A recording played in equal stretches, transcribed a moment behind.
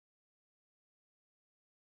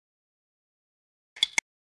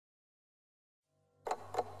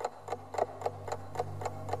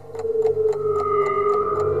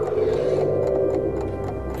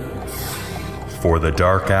for the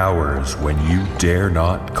dark hours when you dare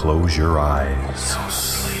not close your eyes. No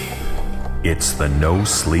sleep. It's the No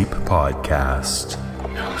Sleep Podcast.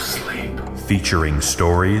 No sleep. Featuring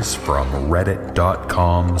stories from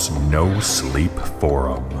Reddit.com's No Sleep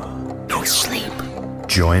Forum. No sleep.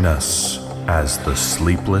 Join us as the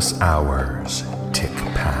sleepless hours tick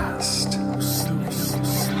past.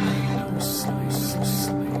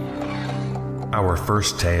 Our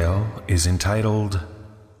first tale is entitled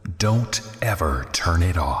Don't Ever Turn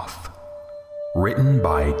It Off. Written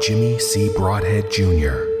by Jimmy C. Broadhead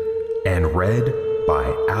Jr. and read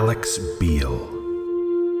by Alex Beal.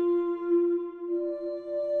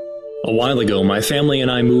 A while ago, my family and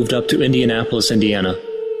I moved up to Indianapolis, Indiana.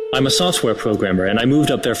 I'm a software programmer, and I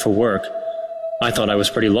moved up there for work. I thought I was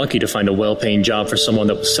pretty lucky to find a well-paying job for someone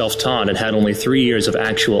that was self-taught and had only 3 years of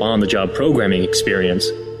actual on-the-job programming experience.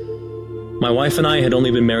 My wife and I had only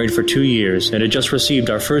been married for 2 years and had just received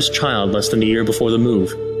our first child less than a year before the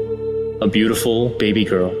move. A beautiful baby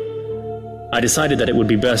girl. I decided that it would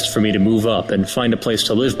be best for me to move up and find a place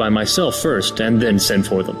to live by myself first and then send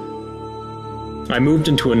for them. I moved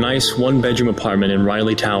into a nice one-bedroom apartment in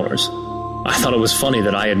Riley Towers. I thought it was funny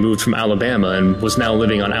that I had moved from Alabama and was now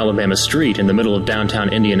living on Alabama Street in the middle of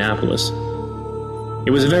downtown Indianapolis. It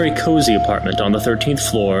was a very cozy apartment on the 13th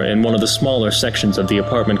floor in one of the smaller sections of the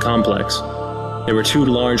apartment complex. There were 2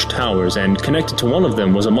 large towers, and connected to one of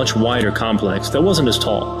them was a much wider complex that wasn't as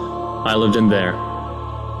tall. I lived in there.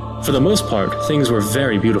 For the most part, things were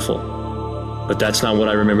very beautiful. But that's not what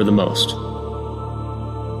I remember the most.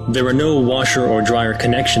 There were no washer or dryer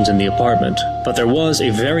connections in the apartment, but there was a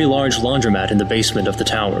very large laundromat in the basement of the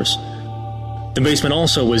towers. The basement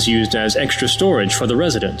also was used as extra storage for the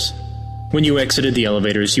residents. When you exited the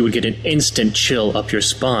elevators, you would get an instant chill up your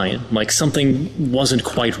spine, like something wasn't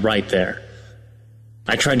quite right there.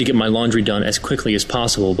 I tried to get my laundry done as quickly as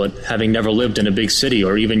possible, but having never lived in a big city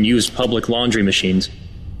or even used public laundry machines,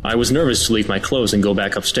 I was nervous to leave my clothes and go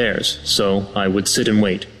back upstairs, so I would sit and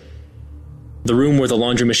wait. The room where the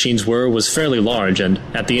laundry machines were was fairly large, and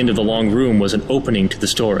at the end of the long room was an opening to the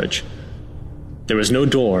storage. There was no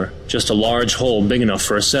door, just a large hole big enough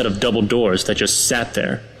for a set of double doors that just sat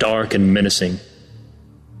there, dark and menacing.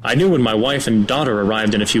 I knew when my wife and daughter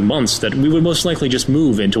arrived in a few months that we would most likely just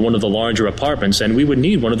move into one of the larger apartments and we would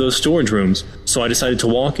need one of those storage rooms, so I decided to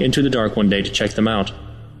walk into the dark one day to check them out.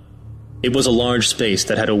 It was a large space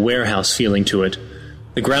that had a warehouse feeling to it.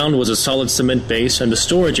 The ground was a solid cement base and the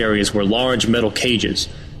storage areas were large metal cages.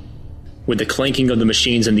 With the clanking of the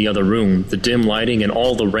machines in the other room, the dim lighting, and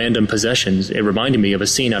all the random possessions, it reminded me of a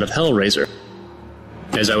scene out of Hellraiser.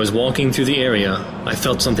 As I was walking through the area, I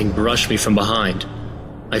felt something brush me from behind.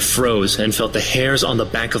 I froze and felt the hairs on the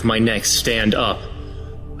back of my neck stand up.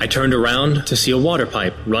 I turned around to see a water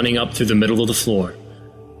pipe running up through the middle of the floor.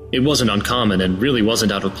 It wasn't uncommon and really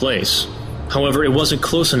wasn't out of place. However, it wasn't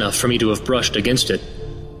close enough for me to have brushed against it.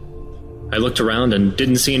 I looked around and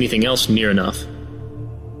didn't see anything else near enough.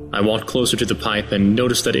 I walked closer to the pipe and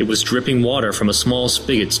noticed that it was dripping water from a small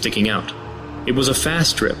spigot sticking out. It was a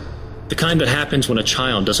fast drip, the kind that happens when a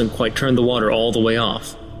child doesn't quite turn the water all the way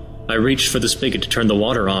off. I reached for the spigot to turn the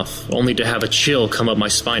water off, only to have a chill come up my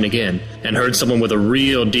spine again, and heard someone with a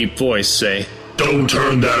real deep voice say, "Don't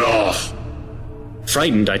turn that off."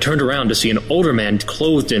 Frightened, I turned around to see an older man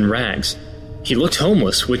clothed in rags. He looked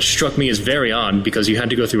homeless, which struck me as very odd because you had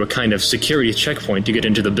to go through a kind of security checkpoint to get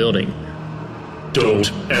into the building.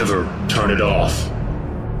 "Don't ever turn it off.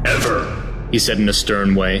 Ever," he said in a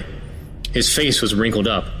stern way. His face was wrinkled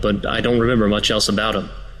up, but I don't remember much else about him.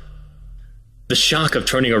 The shock of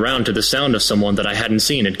turning around to the sound of someone that I hadn't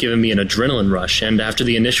seen had given me an adrenaline rush, and after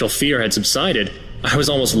the initial fear had subsided, I was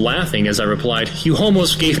almost laughing as I replied, "You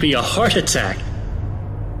almost gave me a heart attack."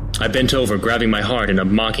 I bent over, grabbing my heart in a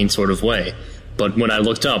mocking sort of way, but when I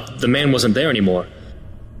looked up, the man wasn't there anymore.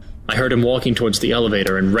 I heard him walking towards the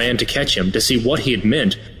elevator and ran to catch him to see what he had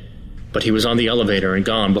meant, but he was on the elevator and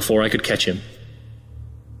gone before I could catch him.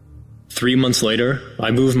 3 months later,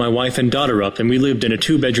 I moved my wife and daughter up and we lived in a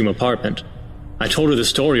 2-bedroom apartment. I told her the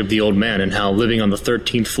story of the old man and how living on the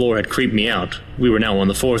 13th floor had creeped me out. We were now on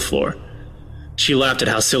the 4th floor. She laughed at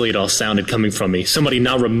how silly it all sounded coming from me, somebody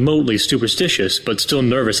not remotely superstitious but still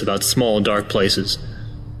nervous about small, dark places.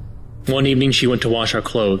 One evening she went to wash our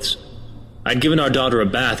clothes. I'd given our daughter a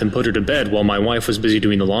bath and put her to bed while my wife was busy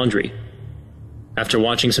doing the laundry. After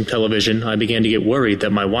watching some television, I began to get worried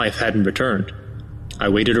that my wife hadn't returned. I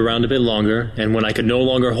waited around a bit longer, and when I could no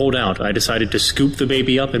longer hold out, I decided to scoop the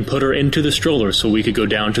baby up and put her into the stroller so we could go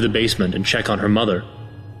down to the basement and check on her mother.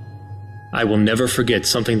 I will never forget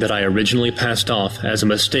something that I originally passed off as a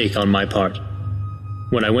mistake on my part.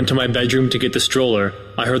 When I went to my bedroom to get the stroller,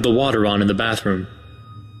 I heard the water on in the bathroom.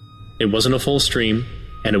 It wasn't a full stream,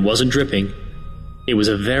 and it wasn't dripping. It was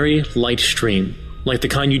a very light stream, like the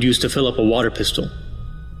kind you'd use to fill up a water pistol.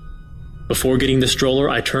 Before getting the stroller,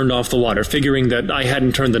 I turned off the water, figuring that I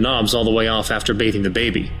hadn't turned the knobs all the way off after bathing the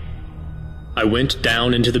baby. I went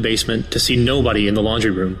down into the basement to see nobody in the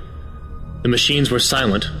laundry room. The machines were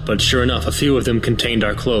silent, but sure enough, a few of them contained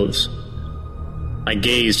our clothes. I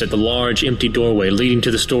gazed at the large, empty doorway leading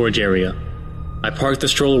to the storage area. I parked the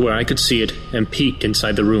stroller where I could see it and peeked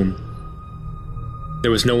inside the room.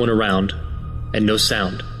 There was no one around, and no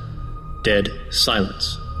sound. Dead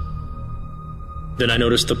silence. Then I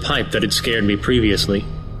noticed the pipe that had scared me previously.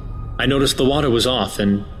 I noticed the water was off,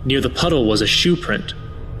 and near the puddle was a shoe print.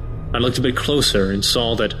 I looked a bit closer and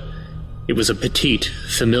saw that it was a petite,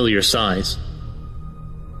 familiar size.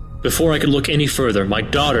 Before I could look any further, my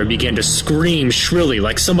daughter began to scream shrilly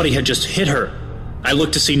like somebody had just hit her. I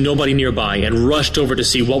looked to see nobody nearby and rushed over to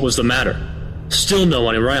see what was the matter. Still no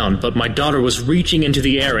one around, but my daughter was reaching into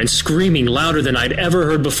the air and screaming louder than I'd ever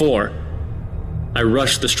heard before. I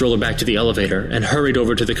rushed the stroller back to the elevator and hurried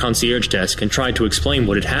over to the concierge desk and tried to explain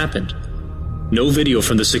what had happened. No video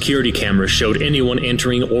from the security cameras showed anyone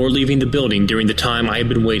entering or leaving the building during the time I had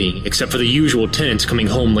been waiting, except for the usual tenants coming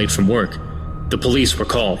home late from work. The police were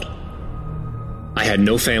called. I had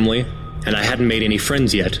no family, and I hadn't made any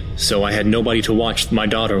friends yet, so I had nobody to watch my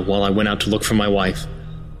daughter while I went out to look for my wife.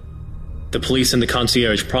 The police and the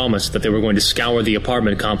concierge promised that they were going to scour the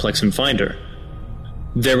apartment complex and find her.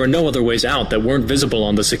 There were no other ways out that weren't visible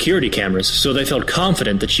on the security cameras, so they felt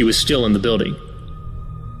confident that she was still in the building.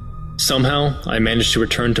 Somehow, I managed to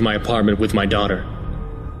return to my apartment with my daughter.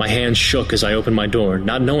 My hands shook as I opened my door,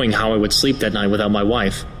 not knowing how I would sleep that night without my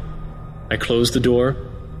wife. I closed the door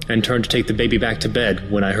and turned to take the baby back to bed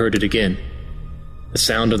when I heard it again. The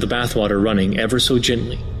sound of the bathwater running ever so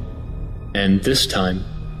gently. And this time,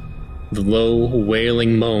 the low,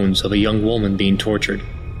 wailing moans of a young woman being tortured.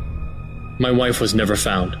 My wife was never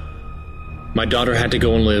found. My daughter had to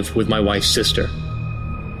go and live with my wife's sister.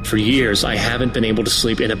 For years, I haven't been able to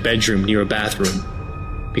sleep in a bedroom near a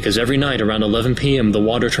bathroom, because every night around 11 p.m. the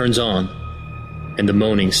water turns on, and the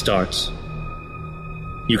moaning starts.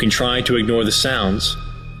 You can try to ignore the sounds,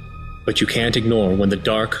 but you can't ignore when the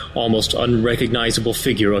dark, almost unrecognizable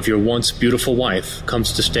figure of your once beautiful wife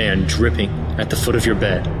comes to stand dripping at the foot of your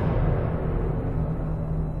bed.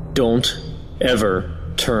 Don't ever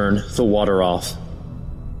turn the water off.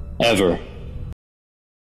 Ever.